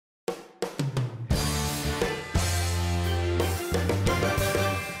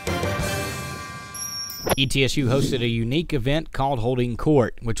ETSU hosted a unique event called Holding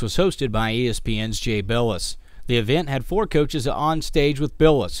Court, which was hosted by ESPN's Jay Billis. The event had 4 coaches on stage with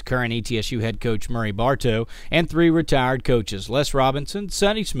Billis, current ETSU head coach Murray Bartow, and 3 retired coaches, Les Robinson,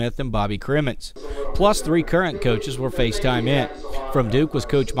 Sonny Smith, and Bobby Crimmins. Plus 3 current coaches were FaceTime in. From Duke was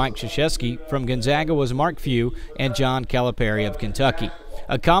Coach Mike Krzyzewski, from Gonzaga was Mark Few, and John Calipari of Kentucky.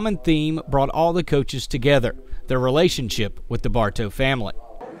 A common theme brought all the coaches together, their relationship with the Bartow family.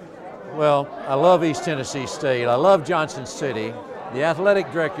 Well, I love East Tennessee State. I love Johnson City. The athletic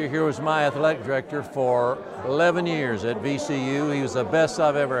director here was my athletic director for 11 years at VCU. He was the best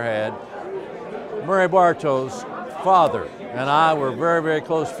I've ever had. Murray Bartow's father and I were very, very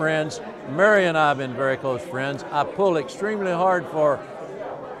close friends. Murray and I have been very close friends. I pulled extremely hard for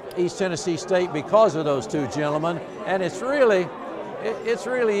East Tennessee State because of those 2 gentlemen, and it's really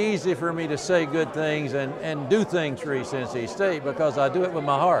easy for me to say good things and do things for East Tennessee State because I do it with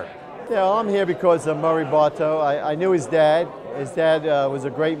my heart. Yeah, I'm here because of Murray Bartow. I knew his dad. His dad was a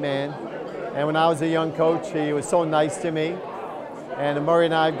great man. And when I was a young coach, he was so nice to me. And Murray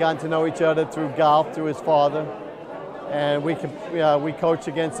and I have gotten to know each other through golf, through his father. And we coach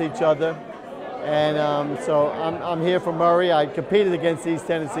against each other. And so I'm here for Murray. I competed against East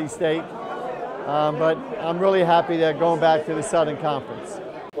Tennessee State. But I'm really happy they're going back to the Southern Conference.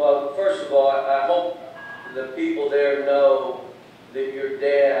 Well, first of all, I hope the people there know that your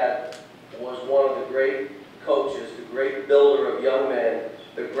dad was one of the great coaches, the great builder of young men,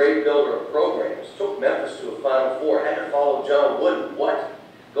 the great builder of programs. Took Memphis to a Final Four, had to follow John Wooden. What?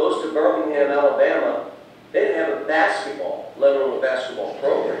 Goes to Birmingham, Alabama. They didn't have a basketball, let alone a basketball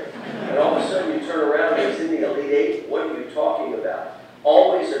program. And all of a sudden you turn around and he's in the Elite Eight. What are you talking about?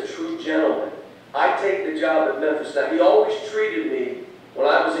 Always a true gentleman. I take the job at Memphis. Now, he always treated me, when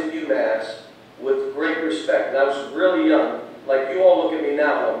I was at UMass, with great respect. And I was really young. Like you all look at me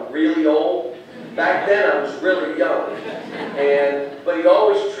now, I'm really old. Back then I was really young. But he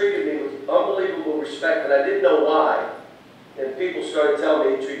always treated me with unbelievable respect, and I didn't know why. And people started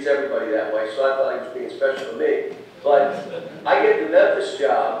telling me he treats everybody that way, so I thought he was being special to me. But I get the Memphis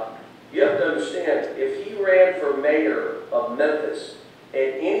job. You have to understand, if he ran for mayor of Memphis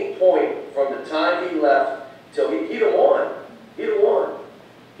at any point from the time he left till he'd have won. He'd have won.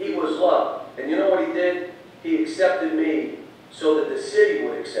 He was loved. And you know what he did? He accepted me so that the city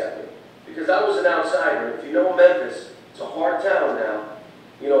would accept me. Because I was an outsider. If you know Memphis, it's a hard town now.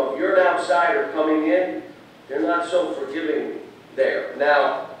 You know, if you're an outsider coming in, they're not so forgiving there.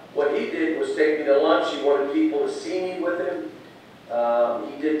 Now, what he did was take me to lunch. He wanted people to see me with him.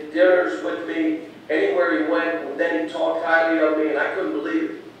 He did dinners with me. Anywhere he went, and then he talked highly of me, and I couldn't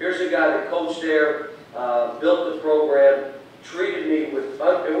believe it. Here's a guy that coached there, built the program, treated me with,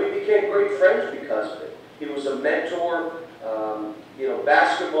 and we became great friends because of it. He was a mentor. You know,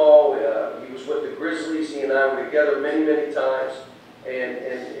 basketball, he was with the Grizzlies. He and I were together many, many times.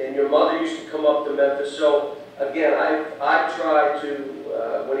 And your mother used to come up to Memphis. So, again, I tried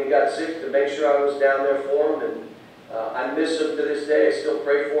to, when he got sick, to make sure I was down there for him. And I miss him to this day. I still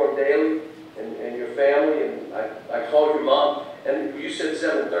pray for him daily and your family. And I called your mom. And you said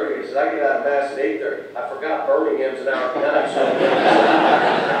 7:30. I said, I get out of Mass at 8:30. I forgot Birmingham's an hour behind. So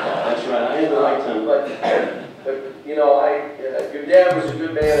that's right. I had the right time. But you know, your dad was a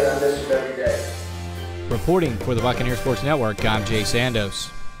good man, and I miss him every day. Reporting for the Buccaneer Sports Network, I'm Jay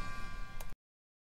Sandos.